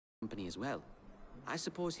company as well. I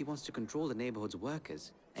suppose he wants to control the neighborhood's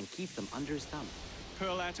workers and keep them under his thumb.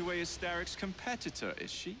 Pearl Attaway is Starrick's competitor,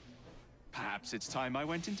 is she? Perhaps it's time I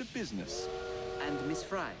went into business. And Miss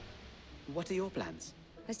Fry, what are your plans?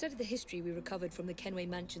 I studied the history we recovered from the Kenway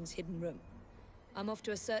Mansion's hidden room. I'm off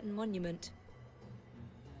to a certain monument.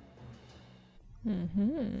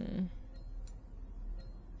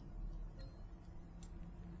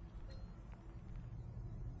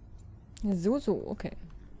 So, okay.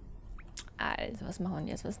 Also, was machen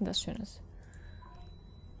wir jetzt? Was ist denn das Schönes?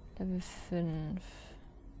 Level 5.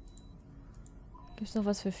 Gibt es noch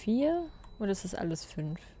was für 4? Oder ist das alles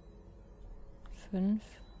 5? 5.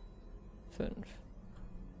 5.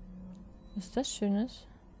 Was ist das Schönes?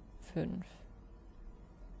 5.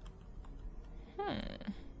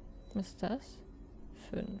 Was ist das?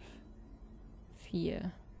 5.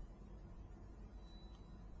 4.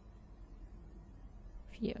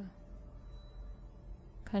 4.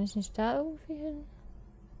 Kann ich nicht da irgendwie hin?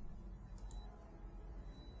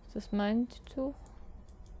 Ist das mein Tuch?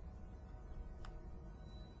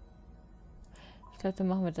 Ich glaube, dann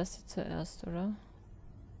machen wir das hier zuerst, oder?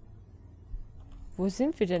 Wo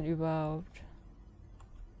sind wir denn überhaupt?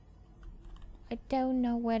 I don't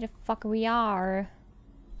know where the fuck we are.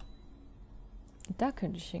 Da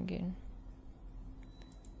könnte ich hingehen.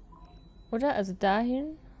 Oder? Also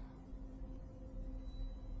dahin.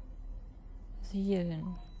 Also hier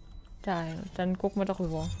hin. Dahin. Und dann gucken wir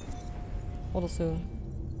darüber. Oder so.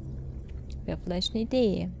 Wäre vielleicht eine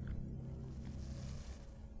Idee.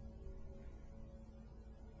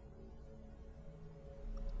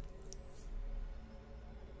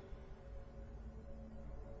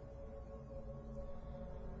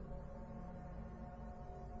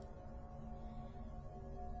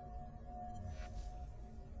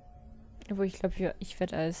 Obwohl, ich glaube, ich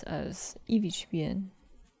werde als Eevee spielen.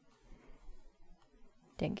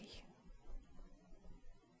 Denke ich.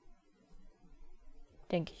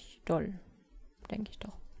 Denke ich. Doll. Denke ich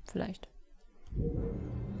doch. Vielleicht.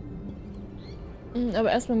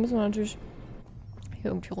 Aber erstmal müssen wir natürlich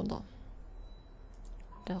hier irgendwie runter.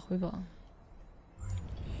 Darüber.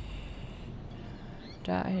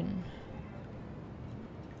 Dahin.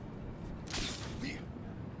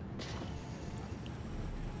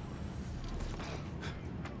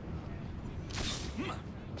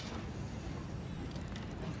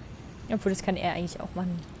 Obwohl, das kann er eigentlich auch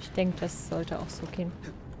machen. Ich denke, das sollte auch so gehen.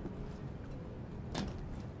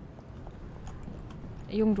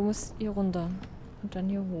 Junge, du musst hier runter. Und dann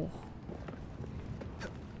hier hoch.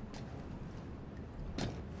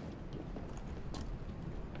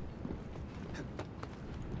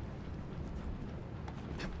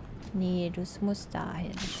 Nee, du musst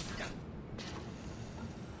dahin.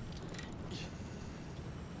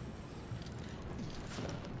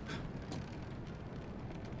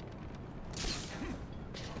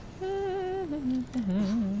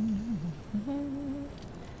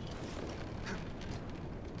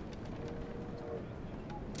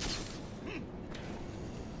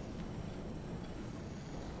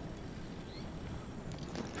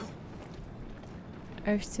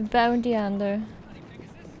 Euch zu bauen die andere.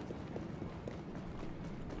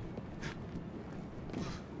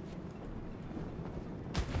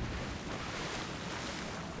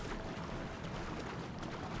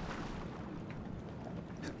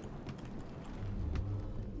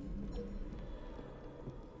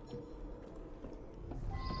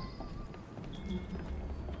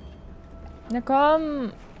 Na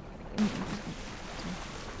komm!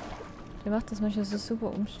 Der macht das manchmal so super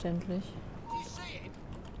umständlich.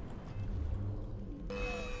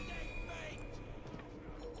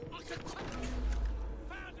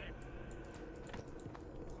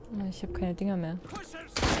 Ich habe keine Dinger mehr.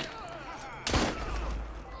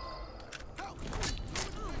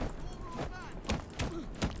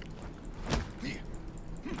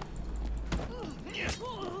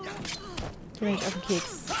 Geh mir nicht auf den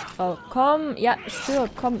Keks. Oh, komm! Ja, stirb!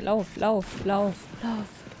 Komm, lauf, lauf, lauf, lauf.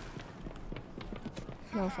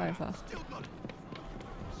 Lauf einfach.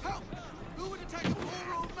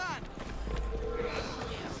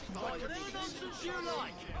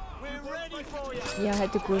 Ja,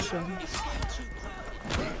 halt die Bursche.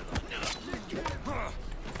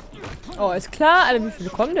 Oh, ist klar. Alter, wie viele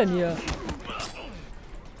kommen denn hier?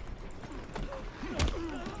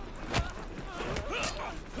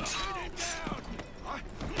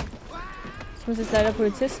 Ich muss jetzt leider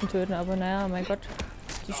Polizisten töten, aber naja, mein Gott.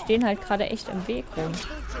 Die stehen halt gerade echt im Weg rum.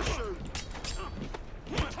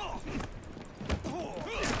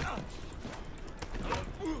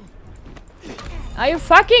 Are you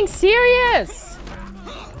fucking serious?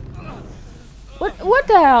 What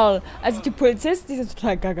the hell? Also die Polizisten, die sind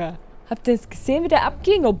total gaga. Habt ihr das gesehen, wie der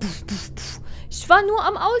abging? Oh, pff, pff, pff. Ich war nur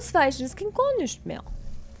am Ausweichen. Das ging gar nicht mehr.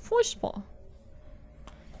 Furchtbar.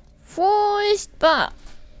 Furchtbar.